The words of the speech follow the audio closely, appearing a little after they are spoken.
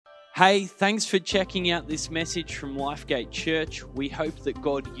Hey, thanks for checking out this message from Lifegate Church. We hope that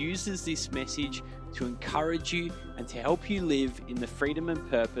God uses this message to encourage you and to help you live in the freedom and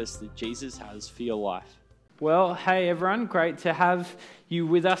purpose that Jesus has for your life. Well, hey everyone, great to have you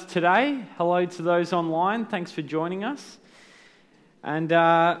with us today. Hello to those online, thanks for joining us. And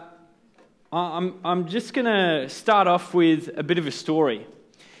I'm just going to start off with a bit of a story.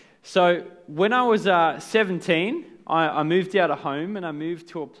 So when I was 17, I moved out of home and I moved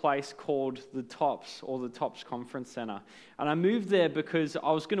to a place called the Tops, or the Tops Conference Centre. And I moved there because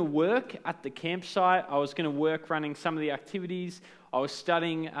I was going to work at the campsite. I was going to work running some of the activities. I was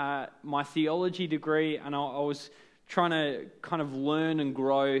studying my theology degree, and I was trying to kind of learn and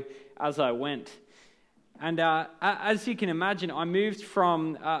grow as I went. And as you can imagine, I moved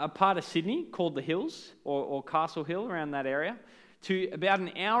from a part of Sydney called the Hills, or Castle Hill, around that area, to about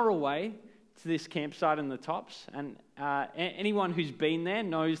an hour away to this campsite in the Tops. And anyone who's been there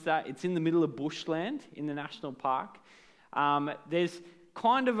knows that it's in the middle of bushland in the national park. There's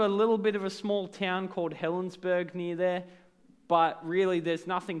kind of a little bit of a small town called Helensburgh near there, but really there's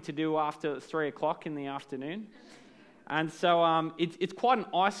nothing to do after 3 o'clock in the afternoon. And so it's quite an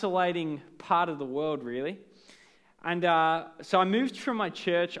isolating part of the world, really. And so I moved from my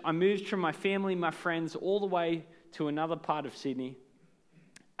church, I moved from my family, my friends, all the way to another part of Sydney.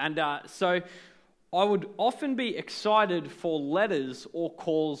 And so I would often be excited for letters or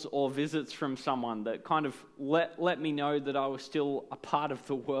calls or visits from someone that kind of let me know that I was still a part of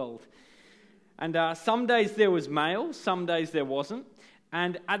the world. And some days there was mail, some days there wasn't.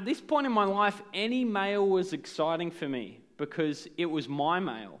 And at this point in my life, any mail was exciting for me because it was my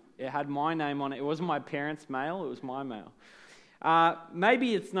mail. It had my name on it. It wasn't my parents' mail, it was my mail.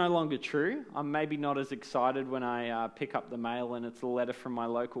 Maybe it's no longer true. I'm maybe not as excited when I pick up the mail and it's a letter from my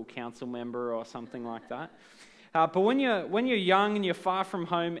local council member or something like that. But when you're young and you're far from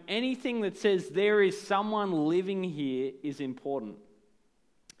home, anything that says there is someone living here is important.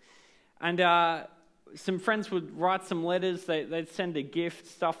 And some friends would write some letters, they'd send a gift,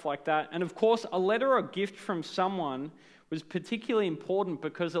 stuff like that. And of course, a letter or a gift from someone was particularly important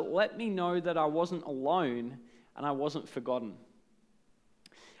because it let me know that I wasn't alone and I wasn't forgotten.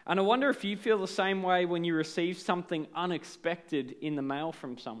 And I wonder if you feel the same way when you receive something unexpected in the mail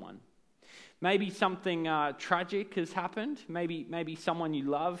from someone. Maybe something tragic has happened. Maybe someone you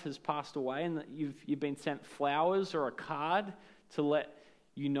love has passed away and that you've been sent flowers or a card to let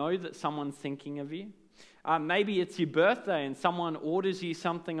you know that someone's thinking of you. Maybe it's your birthday and someone orders you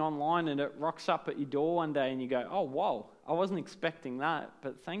something online and it rocks up at your door one day and you go, oh, whoa, I wasn't expecting that,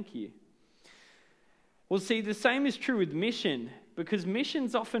 but thank you. Well, see, the same is true with mission, because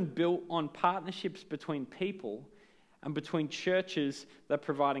mission's often built on partnerships between people and between churches that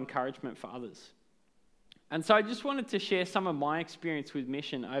provide encouragement for others. And so I just wanted to share some of my experience with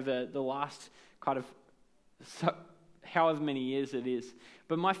mission over the last kind of however many years it is.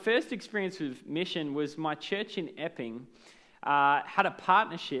 But my first experience with mission was my church in Epping had a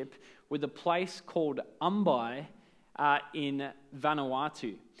partnership with a place called Umbai in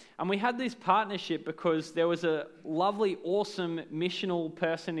Vanuatu. And we had this partnership because there was a lovely, awesome missional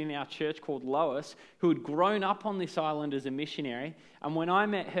person in our church called Lois who had grown up on this island as a missionary. And when I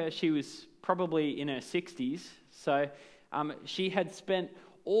met her, she was probably in her 60s. So she had spent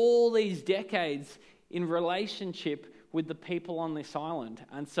all these decades in relationship with the people on this island.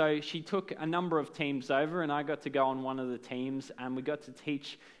 And so she took a number of teams over, and I got to go on one of the teams, and we got to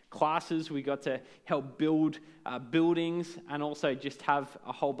teach classes, we got to help build buildings, and also just have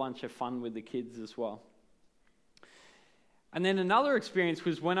a whole bunch of fun with the kids as well. And then another experience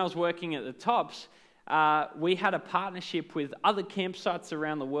was when I was working at the Tops, we had a partnership with other campsites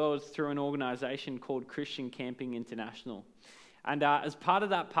around the world through an organisation called Christian Camping International. And as part of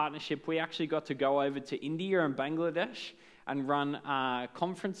that partnership, we actually got to go over to India and Bangladesh and run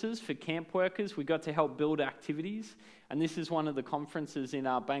conferences for camp workers. We got to help build activities. And this is one of the conferences in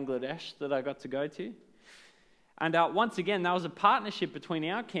Bangladesh that I got to go to. And once again, that was a partnership between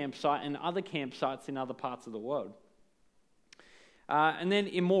our campsite and other campsites in other parts of the world. And then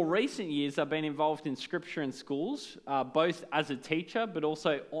in more recent years, I've been involved in Scripture in schools, both as a teacher, but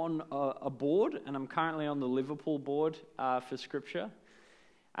also on a board. And I'm currently on the Liverpool board for Scripture.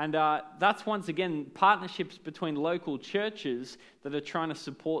 And that's, once again, partnerships between local churches that are trying to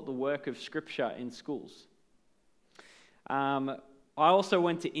support the work of Scripture in schools. I also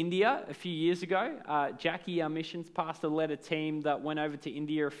went to India a few years ago. Jackie, our missions pastor, led a team that went over to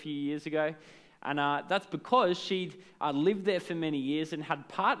India a few years ago. And that's because she'd lived there for many years and had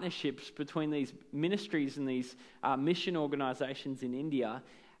partnerships between these ministries and these mission organizations in India.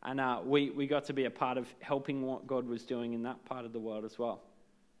 And we got to be a part of helping what God was doing in that part of the world as well.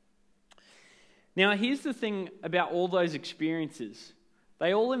 Now, here's the thing about all those experiences.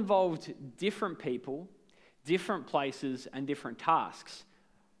 They all involved different people, different places, and different tasks.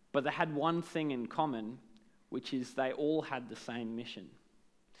 But they had one thing in common, which is they all had the same mission.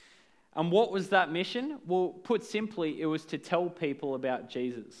 And what was that mission? Well, put simply, it was to tell people about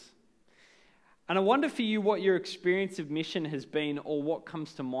Jesus. And I wonder for you what your experience of mission has been, or what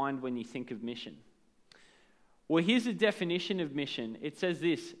comes to mind when you think of mission. Well, here's a definition of mission. It says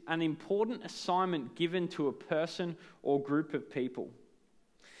this: an important assignment given to a person or group of people.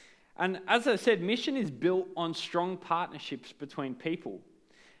 And as I said, mission is built on strong partnerships between people.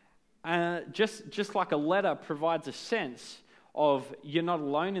 Just like a letter provides a sense of you're not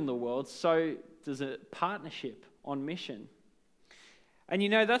alone in the world, so does a partnership on mission. And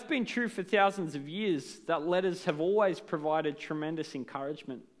that's been true for thousands of years, that letters have always provided tremendous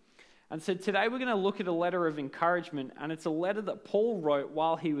encouragement. And so today we're going to look at a letter of encouragement, and it's a letter that Paul wrote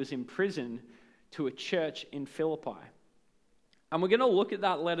while he was in prison to a church in Philippi. And we're going to look at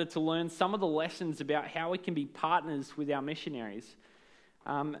that letter to learn some of the lessons about how we can be partners with our missionaries.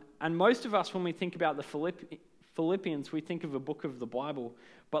 And most of us, when we think about the Philippians, we think of a book of the Bible.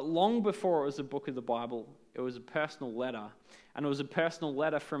 But long before it was a book of the Bible, it was a personal letter. And it was a personal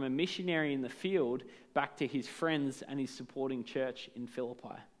letter from a missionary in the field back to his friends and his supporting church in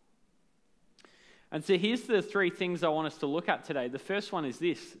Philippi. And so here's the three things I want us to look at today. The first one is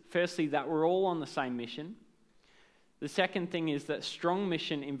this. Firstly, that we're all on the same mission. The second thing is that strong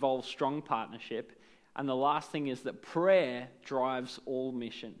mission involves strong partnership. And the last thing is that prayer drives all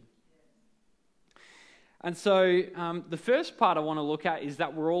mission. And so the first part I want to look at is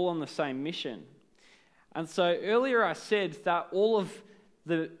that we're all on the same mission. And so earlier I said that all of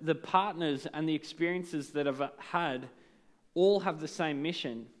the partners and the experiences that I've had all have the same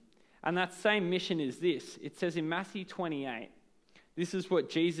mission. And that same mission is this. It says in Matthew 28, this is what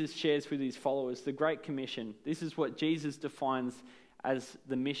Jesus shares with his followers, the Great Commission. This is what Jesus defines as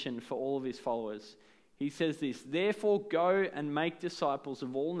the mission for all of his followers. He says this: therefore go and make disciples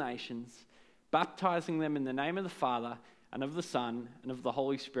of all nations, baptizing them in the name of the Father and of the Son and of the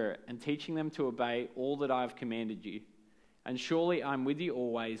Holy Spirit, and teaching them to obey all that I have commanded you. And surely I'm with you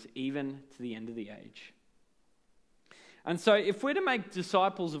always, even to the end of the age. And so if we're to make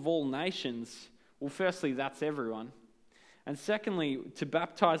disciples of all nations, well, firstly, that's everyone. And secondly, to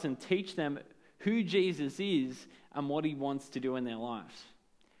baptize and teach them who Jesus is and what he wants to do in their lives.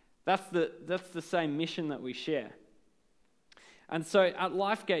 That's the same mission that we share. And so at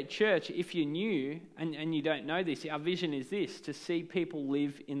Lifegate Church, if you're new and you don't know this, our vision is this: to see people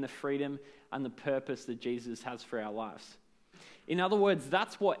live in the freedom and the purpose that Jesus has for our lives. In other words,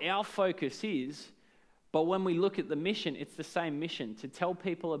 that's what our focus is. But when we look at the mission, it's the same mission: to tell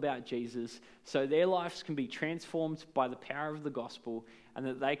people about Jesus so their lives can be transformed by the power of the gospel, and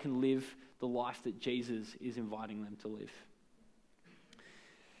that they can live the life that Jesus is inviting them to live.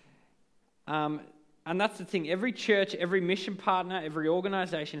 And that's the thing. Every church, every mission partner, every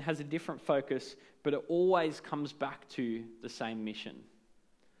organization has a different focus, but it always comes back to the same mission.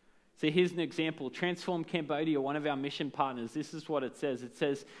 So here's an example. Transform Cambodia, one of our mission partners, this is what it says. It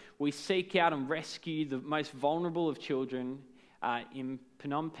says, we seek out and rescue the most vulnerable of children in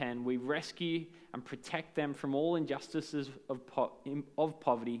Phnom Penh. We rescue and protect them from all injustices of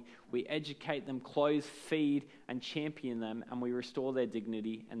poverty. We educate them, clothe, feed, and champion them, and we restore their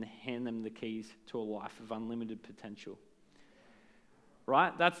dignity and hand them the keys to a life of unlimited potential.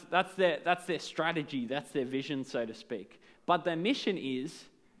 Right? That's their strategy. That's their vision, so to speak. But their mission is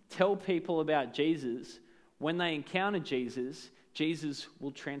tell people about Jesus. When they encounter Jesus, Jesus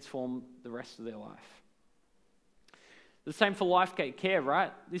will transform the rest of their life. The same for Lifegate Care,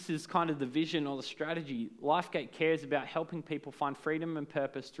 right? This is kind of the vision or the strategy. Lifegate Care is about helping people find freedom and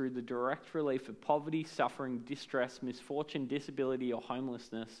purpose through the direct relief of poverty, suffering, distress, misfortune, disability, or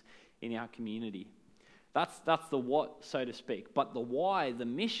homelessness in our community. That's the what, so to speak. But the why, the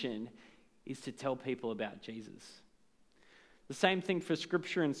mission, is to tell people about Jesus. The same thing for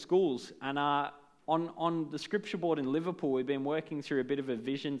Scripture in schools. And on the Scripture board in Liverpool, we've been working through a bit of a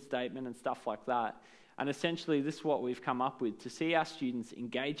vision statement and stuff like that. And essentially, this is what we've come up with: to see our students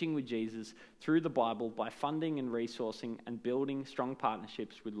engaging with Jesus through the Bible by funding and resourcing and building strong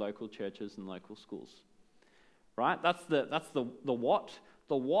partnerships with local churches and local schools. Right? That's the what.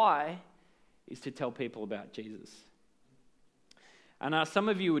 The why is to tell people about Jesus. And some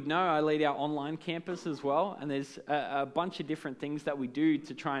of you would know I lead our online campus as well, and there's a bunch of different things that we do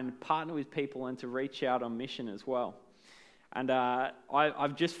to try and partner with people and to reach out on mission as well. And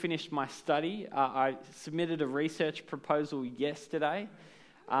I've just finished my study. I submitted a research proposal yesterday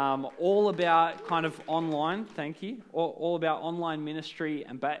all about kind of online, thank you, all about online ministry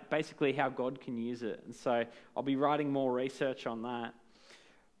and basically how God can use it. And so I'll be writing more research on that.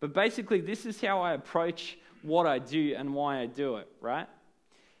 But basically, this is how I approach what I do and why I do it, right?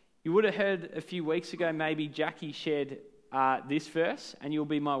 You would have heard a few weeks ago, maybe Jackie shared this verse, and you'll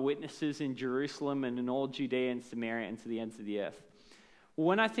be my witnesses in Jerusalem and in all Judea and Samaria and to the ends of the earth. Well,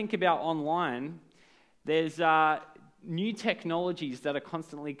 when I think about online, there's new technologies that are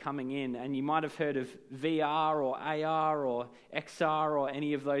constantly coming in, and you might have heard of VR or AR or XR or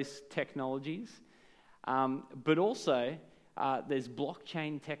any of those technologies. But also, there's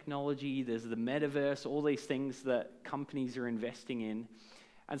blockchain technology, there's the metaverse, all these things that companies are investing in.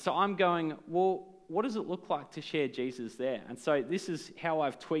 And so I'm going, well, what does it look like to share Jesus there? And so this is how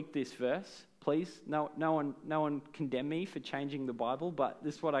I've tweaked this verse. Please, no one condemn me for changing the Bible, but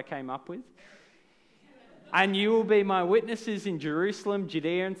this is what I came up with. And you will be my witnesses in Jerusalem,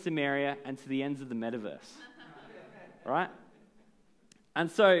 Judea and Samaria, and to the ends of the metaverse. Right? And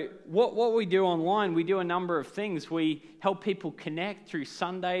so what we do online, we do a number of things. We help people connect through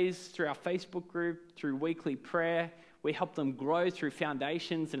Sundays, through our Facebook group, through weekly prayer. We help them grow through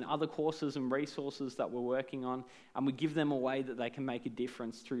foundations and other courses and resources that we're working on. And we give them a way that they can make a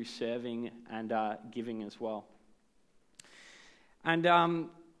difference through serving and giving as well. And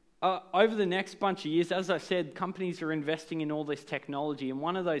over the next bunch of years, as I said, companies are investing in all this technology. And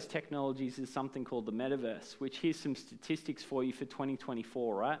one of those technologies is something called the metaverse, which here's some statistics for you for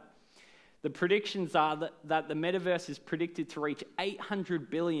 2024, right? The predictions are that the metaverse is predicted to reach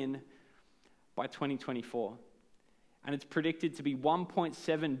 800 billion by 2024. And it's predicted to be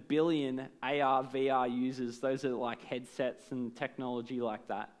 1.7 billion AR, VR users. Those are like headsets and technology like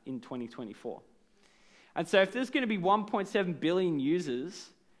that in 2024. And so if there's going to be 1.7 billion users,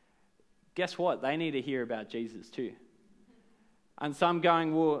 guess what? They need to hear about Jesus too. And so I'm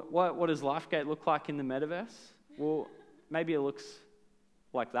going, well, what does LifeGate look like in the metaverse? Well, maybe it looks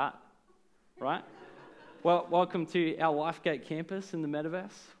like that, right? Well, welcome to our LifeGate campus in the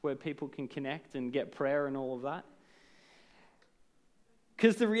metaverse where people can connect and get prayer and all of that.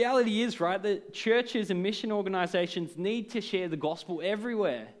 Because the reality is, right, that churches and mission organizations need to share the gospel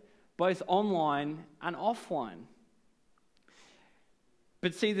everywhere, both online and offline.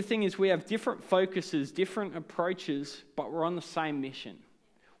 But see, the thing is, we have different focuses, different approaches, but we're on the same mission.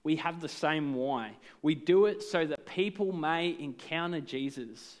 We have the same why. We do it so that people may encounter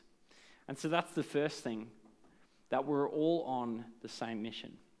Jesus. And so that's the first thing, that we're all on the same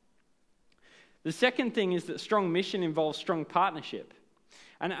mission. The second thing is that strong mission involves strong partnership.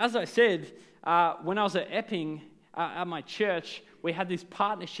 And as I said, when I was at Epping, at my church, we had this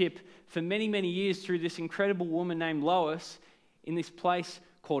partnership for many, many years through this incredible woman named Lois in this place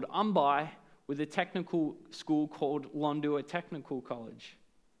called Umbai with a technical school called Londua Technical College.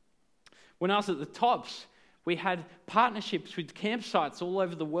 When I was at the Tops, we had partnerships with campsites all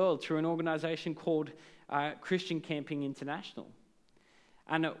over the world through an organization called Christian Camping International.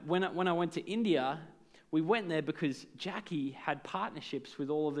 And when I went to India, we went there because Jackie had partnerships with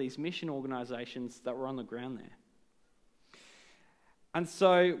all of these mission organizations that were on the ground there. And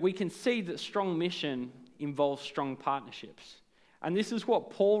so we can see that strong mission involves strong partnerships. And this is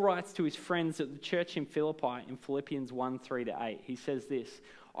what Paul writes to his friends at the church in Philippi in Philippians 1:3-8. He says this,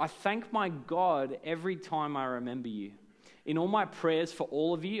 "I thank my God every time I remember you. In all my prayers for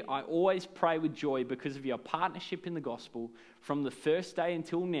all of you, I always pray with joy because of your partnership in the gospel from the first day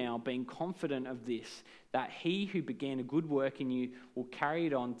until now, being confident of this, that he who began a good work in you will carry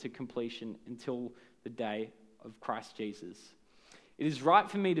it on to completion until the day of Christ Jesus. It is right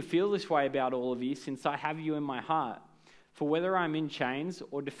for me to feel this way about all of you since I have you in my heart. For whether I'm in chains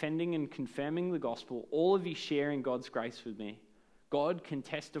or defending and confirming the gospel, all of you share in God's grace with me. God can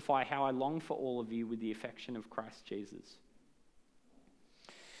testify how I long for all of you with the affection of Christ Jesus."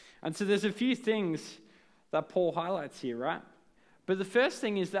 And so there's a few things that Paul highlights here, right? But the first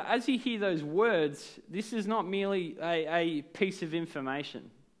thing is that as you hear those words, this is not merely a piece of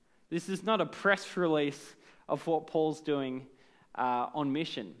information. This is not a press release of what Paul's doing on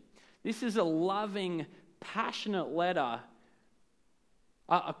mission. This is a loving, passionate letter,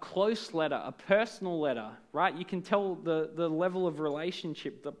 a close letter, a personal letter, right? You can tell the level of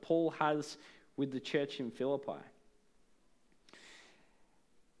relationship that Paul has with the church in Philippi.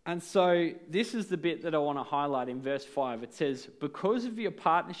 And so this is the bit that I want to highlight in verse 5. It says, "Because of your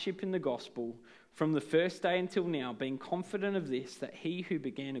partnership in the gospel, from the first day until now, being confident of this, that he who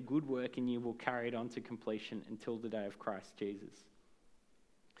began a good work in you will carry it on to completion until the day of Christ Jesus."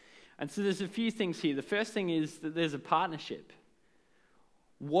 And so there's a few things here. The first thing is that there's a partnership.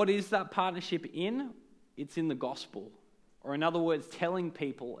 What is that partnership in? It's in the gospel. Or in other words, telling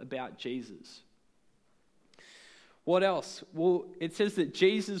people about Jesus. What else? Well, it says that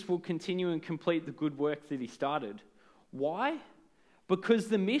Jesus will continue and complete the good work that he started. Why? Because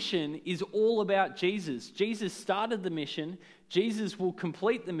the mission is all about Jesus. Jesus started the mission. Jesus will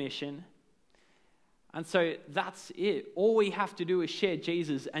complete the mission. And so that's it. All we have to do is share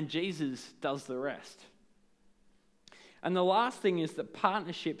Jesus, and Jesus does the rest. And the last thing is that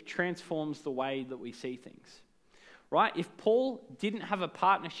partnership transforms the way that we see things. Right? If Paul didn't have a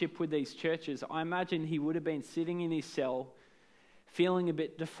partnership with these churches, I imagine he would have been sitting in his cell, feeling a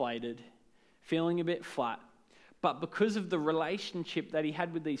bit deflated, feeling a bit flat. But because of the relationship that he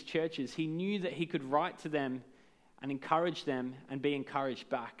had with these churches, he knew that he could write to them and encourage them and be encouraged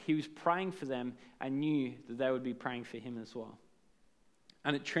back. He was praying for them and knew that they would be praying for him as well.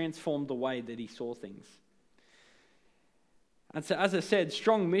 And it transformed the way that he saw things. And so, as I said,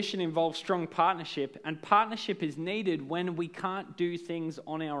 strong mission involves strong partnership, and partnership is needed when we can't do things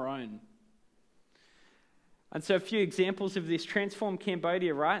on our own. And so a few examples of this. Transform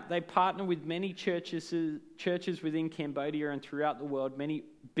Cambodia, right? They partner with many churches within Cambodia and throughout the world, many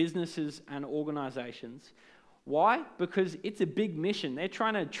businesses and organizations. Why? Because it's a big mission. They're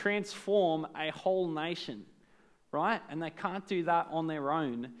trying to transform a whole nation, right? And they can't do that on their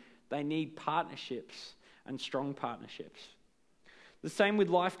own. They need partnerships and strong partnerships. The same with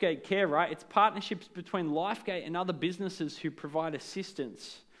LifeGate Care, right? It's partnerships between LifeGate and other businesses who provide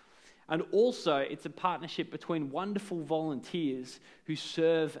assistance. And also, it's a partnership between wonderful volunteers who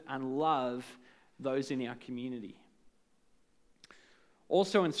serve and love those in our community.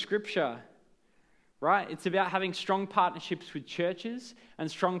 Also in Scripture, right? It's about having strong partnerships with churches and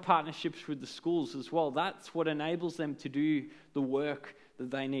strong partnerships with the schools as well. That's what enables them to do the work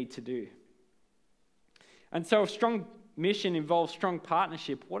that they need to do. And so if strong mission involves strong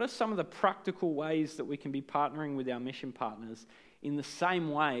partnership, what are some of the practical ways that we can be partnering with our mission partners in the same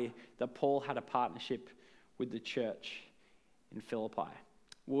way that Paul had a partnership with the church in Philippi?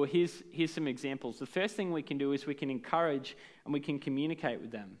 Well, here's some examples. The first thing we can do is we can encourage and we can communicate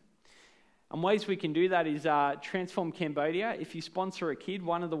with them. And ways we can do that is Transform Cambodia. If you sponsor a kid,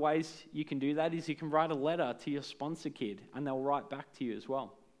 one of the ways you can do that is you can write a letter to your sponsor kid and they'll write back to you as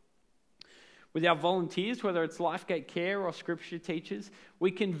well. With our volunteers, whether it's LifeGate Care or Scripture teachers,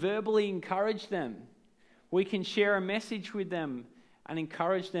 we can verbally encourage them. We can share a message with them and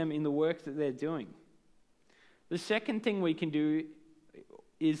encourage them in the work that they're doing. The second thing we can do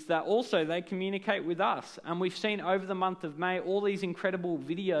is that also they communicate with us. And we've seen over the month of May all these incredible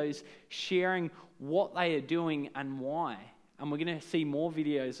videos sharing what they are doing and why. And we're going to see more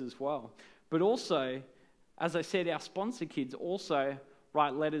videos as well. But also, as I said, our sponsor kids also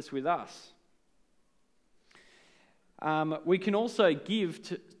write letters with us. We can also give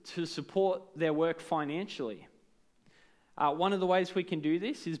to support their work financially. One of the ways we can do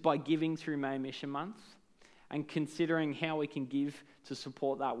this is by giving through May Mission Month and considering how we can give to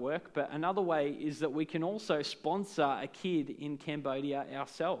support that work. But another way is that we can also sponsor a kid in Cambodia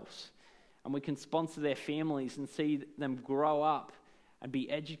ourselves. And we can sponsor their families and see them grow up and be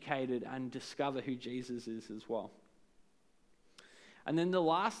educated and discover who Jesus is as well. And then the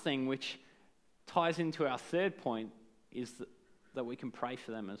last thing, which ties into our third point, is that we can pray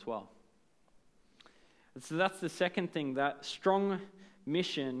for them as well. And so that's the second thing, that strong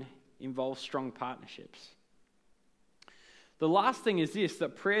mission involves strong partnerships. The last thing is this,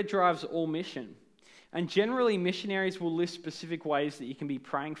 that prayer drives all mission. And generally, missionaries will list specific ways that you can be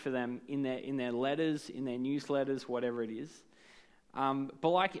praying for them in their letters, in their newsletters, whatever it is. But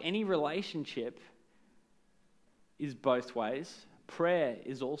like any relationship is both ways, prayer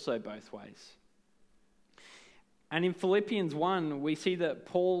is also both ways. And in Philippians 1, we see that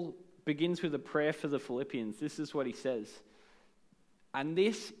Paul begins with a prayer for the Philippians. This is what he says. And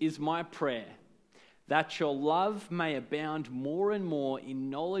this is my prayer, that your love may abound more and more in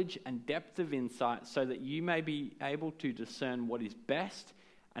knowledge and depth of insight, so that you may be able to discern what is best,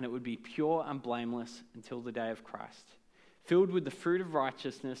 and it would be pure and blameless until the day of Christ, filled with the fruit of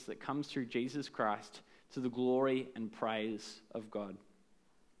righteousness that comes through Jesus Christ, to the glory and praise of God.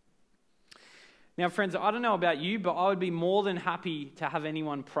 Now, friends, I don't know about you, but I would be more than happy to have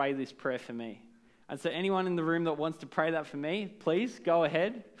anyone pray this prayer for me. And so anyone in the room that wants to pray that for me, please go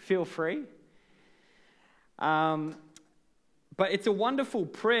ahead, feel free. But it's a wonderful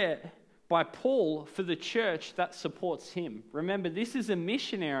prayer by Paul for the church that supports him. Remember, this is a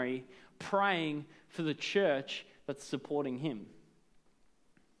missionary praying for the church that's supporting him.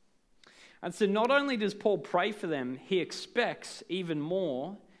 And so not only does Paul pray for them, he expects even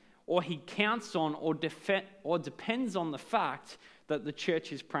more, or he counts on or depends on the fact that the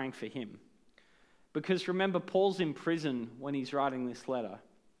church is praying for him. Because remember, Paul's in prison when he's writing this letter.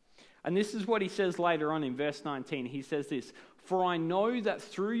 And this is what he says later on in verse 19. He says this, "For I know that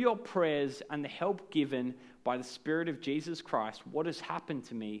through your prayers and the help given by the Spirit of Jesus Christ, what has happened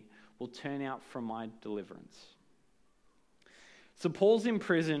to me will turn out for my deliverance." So Paul's in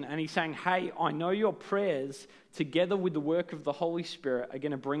prison and he's saying, hey, I know your prayers together with the work of the Holy Spirit are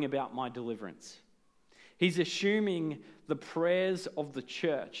going to bring about my deliverance. He's assuming the prayers of the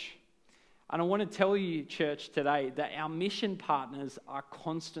church. And I want to tell you, church, today that our mission partners are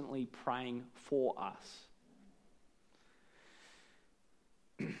constantly praying for us.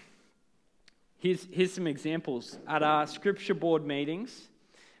 Here's some examples. At our scripture board meetings,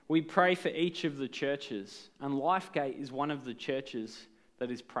 we pray for each of the churches, and Lifegate is one of the churches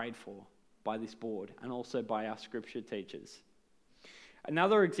that is prayed for by this board and also by our scripture teachers.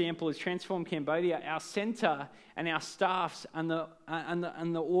 Another example is Transform Cambodia. Our centre and our staffs and the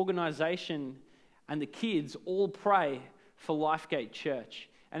organisation and the kids all pray for Lifegate Church.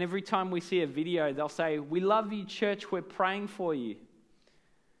 And every time we see a video, they'll say, "We love you, church, we're praying for you."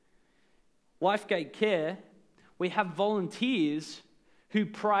 Lifegate Care, we have volunteers who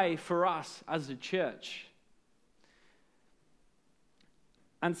pray for us as a church.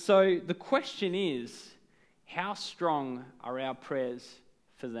 And so the question is, how strong are our prayers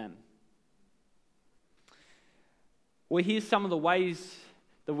for them? Well, here's some of the ways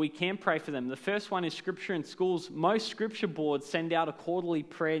that we can pray for them. The first one is Scripture in Schools. Most scripture boards send out a quarterly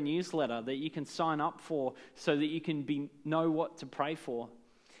prayer newsletter that you can sign up for so that you can know what to pray for.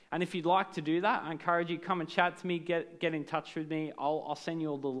 And if you'd like to do that, I encourage you to come and chat to me, get in touch with me. I'll send you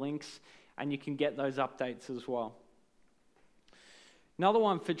all the links and you can get those updates as well. Another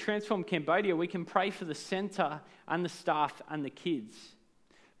one, for Transform Cambodia, we can pray for the centre and the staff and the kids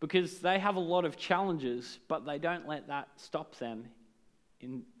because they have a lot of challenges, but they don't let that stop them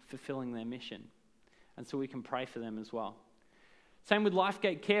in fulfilling their mission. And so we can pray for them as well. Same with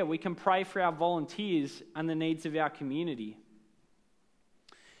Lifegate Care. We can pray for our volunteers and the needs of our community.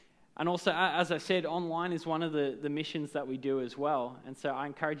 And also, as I said, online is one of the missions that we do as well. And so I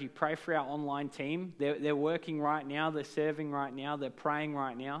encourage you, pray for our online team. They're working right now, they're serving right now, they're praying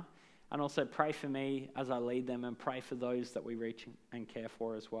right now. And also pray for me as I lead them and pray for those that we reach and care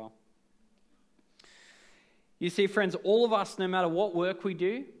for as well. You see, friends, all of us, no matter what work we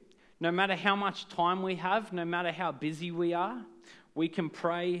do, no matter how much time we have, no matter how busy we are, we can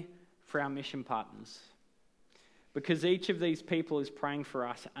pray for our mission partners. Because each of these people is praying for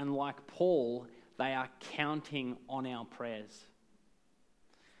us, and like Paul, they are counting on our prayers.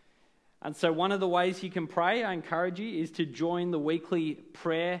 And so one of the ways you can pray, I encourage you, is to join the weekly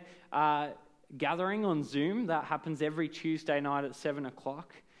prayer gathering on Zoom. That happens every Tuesday night at 7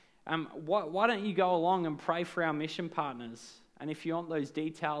 o'clock. Why don't you go along and pray for our mission partners? And if you want those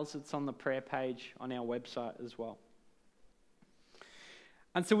details, it's on the prayer page on our website as well.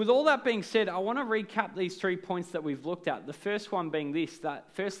 And so with all that being said, I want to recap these 3 points that we've looked at. The first one being this, that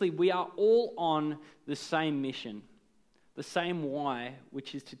firstly, we are all on the same mission, the same why,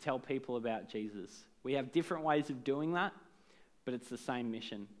 which is to tell people about Jesus. We have different ways of doing that, but it's the same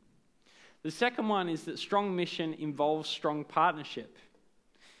mission. The second one is that strong mission involves strong partnership.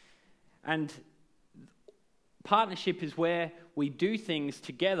 And partnership is where we do things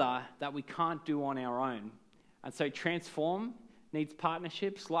together that we can't do on our own. And so Transform needs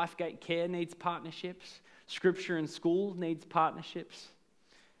partnerships. Lifegate Care needs partnerships. Scripture in School needs partnerships.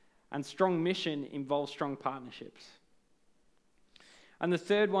 And strong mission involves strong partnerships. And the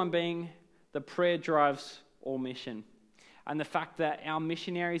third one being the prayer drives all mission. And the fact that our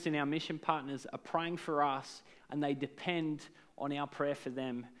missionaries and our mission partners are praying for us and they depend on our prayer for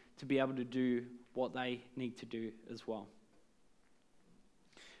them to be able to do what they need to do as well.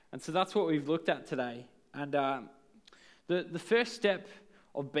 And so that's what we've looked at today. And the first step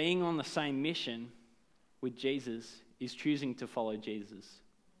of being on the same mission with Jesus is choosing to follow Jesus.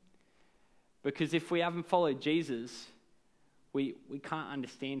 Because if we haven't followed Jesus, we can't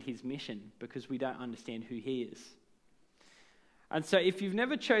understand his mission because we don't understand who he is. And so if you've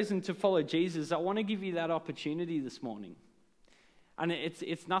never chosen to follow Jesus, I want to give you that opportunity this morning. And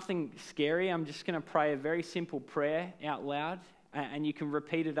it's nothing scary. I'm just going to pray a very simple prayer out loud, and you can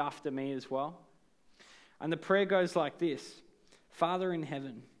repeat it after me as well. And the prayer goes like this: Father in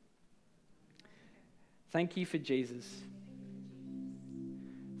heaven, thank you for Jesus.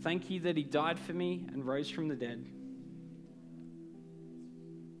 Thank you that he died for me and rose from the dead.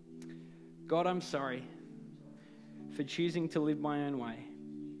 God, I'm sorry for choosing to live my own way.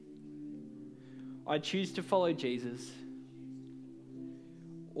 I choose to follow Jesus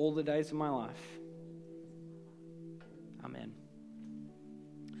all the days of my life. Amen.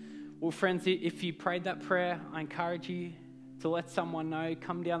 Well, friends, if you prayed that prayer, I encourage you to let someone know.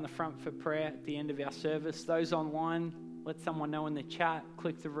 Come down the front for prayer at the end of our service. Those online, let someone know in the chat.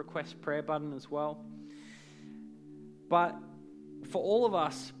 Click the request prayer button as well. But for all of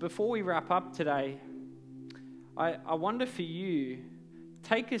us, before we wrap up today, I wonder for you,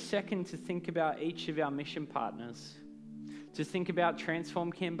 take a second to think about each of our mission partners, to think about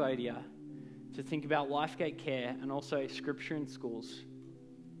Transform Cambodia, to think about Lifegate Care, and also Scripture in Schools.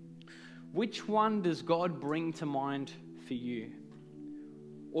 Which one does God bring to mind for you?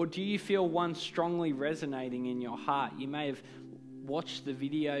 Or do you feel one strongly resonating in your heart? You may have watched the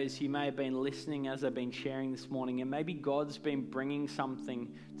videos, you may have been listening as I've been sharing this morning, and maybe God's been bringing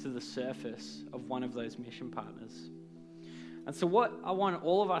something to the surface of one of those mission partners. And so what I want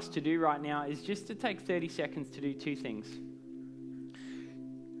all of us to do right now is just to take 30 seconds to do two things.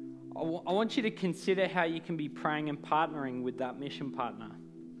 I want you to consider how you can be praying and partnering with that mission partner.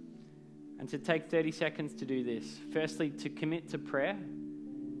 And to take 30 seconds to do this. Firstly, to commit to prayer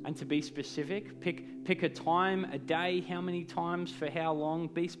and to be specific. Pick a time, a day, how many times, for how long.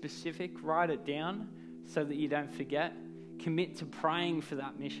 Be specific, write it down so that you don't forget. Commit to praying for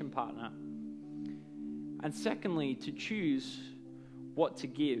that mission partner. And secondly, to choose what to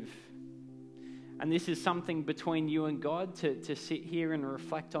give. And this is something between you and God to sit here and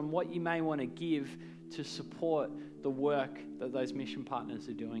reflect on what you may want to give to support the work that those mission partners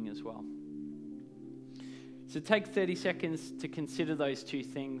are doing as well. So take 30 seconds to consider those two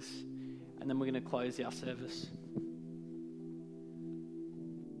things, and then we're going to close our service.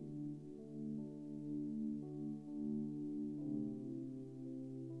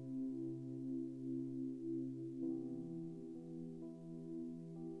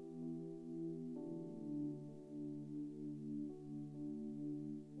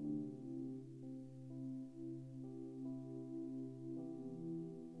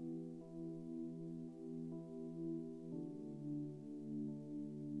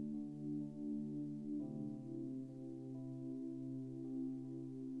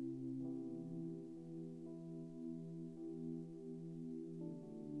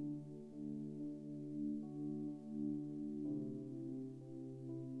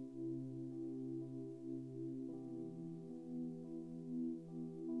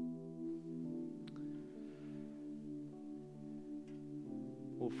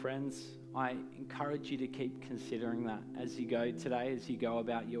 Well, friends, I encourage you to keep considering that as you go today, as you go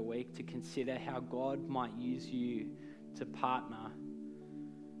about your week, to consider how God might use you to partner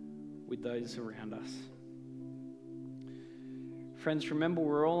with those around us. Friends, remember,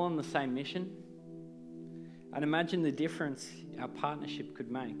 we're all on the same mission. And imagine the difference our partnership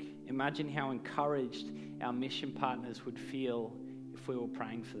could make. Imagine how encouraged our mission partners would feel if we were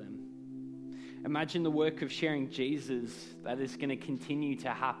praying for them. Imagine the work of sharing Jesus that is going to continue to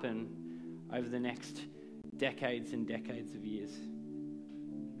happen over the next decades and decades of years.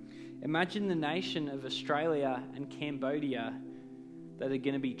 Imagine the nation of Australia and Cambodia that are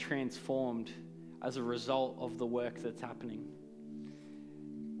going to be transformed as a result of the work that's happening.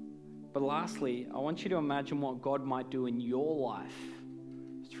 But lastly, I want you to imagine what God might do in your life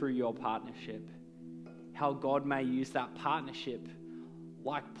through your partnership. How God may use that partnership,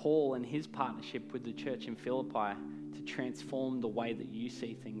 like Paul and his partnership with the church in Philippi, to transform the way that you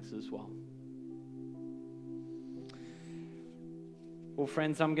see things as well. Well,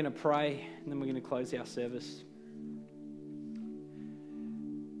 friends, I'm going to pray and then we're going to close our service.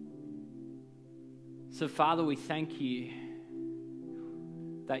 So, Father, we thank you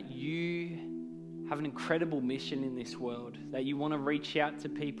that you have an incredible mission in this world, that you want to reach out to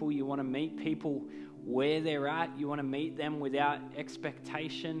people, you want to meet people where they're at, you want to meet them without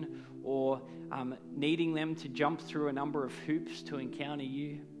expectation or needing them to jump through a number of hoops to encounter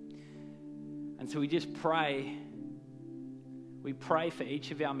you. And so we just pray. We pray for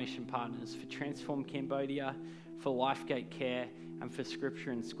each of our mission partners, for Transform Cambodia, for Lifegate Care, and for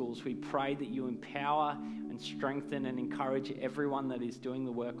Scripture in Schools. We pray that you empower and strengthen and encourage everyone that is doing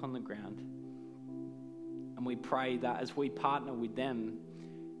the work on the ground. And we pray that as we partner with them,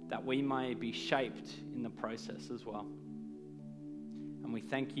 that we may be shaped in the process as well. And we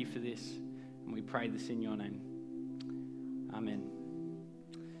thank you for this, and we pray this in your name. Amen.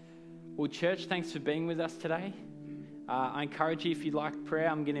 Well, church, thanks for being with us today. I encourage you, if you'd like prayer,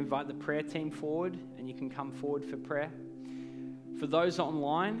 I'm going to invite the prayer team forward, and you can come forward for prayer. For those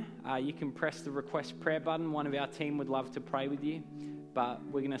online, you can press the request prayer button. One of our team would love to pray with you, but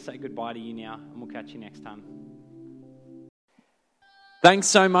we're going to say goodbye to you now, and we'll catch you next time. Thanks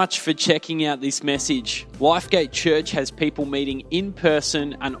so much for checking out this message. Lifegate Church has people meeting in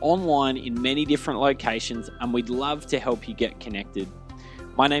person and online in many different locations, and we'd love to help you get connected.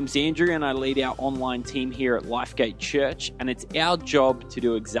 My name's Andrew and I lead our online team here at Lifegate Church, and it's our job to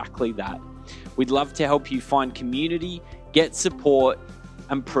do exactly that. We'd love to help you find community, get support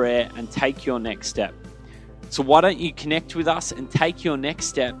and prayer, and take your next step. So why don't you connect with us and take your next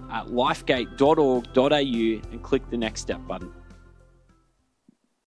step at lifegate.org.au and click the next step button.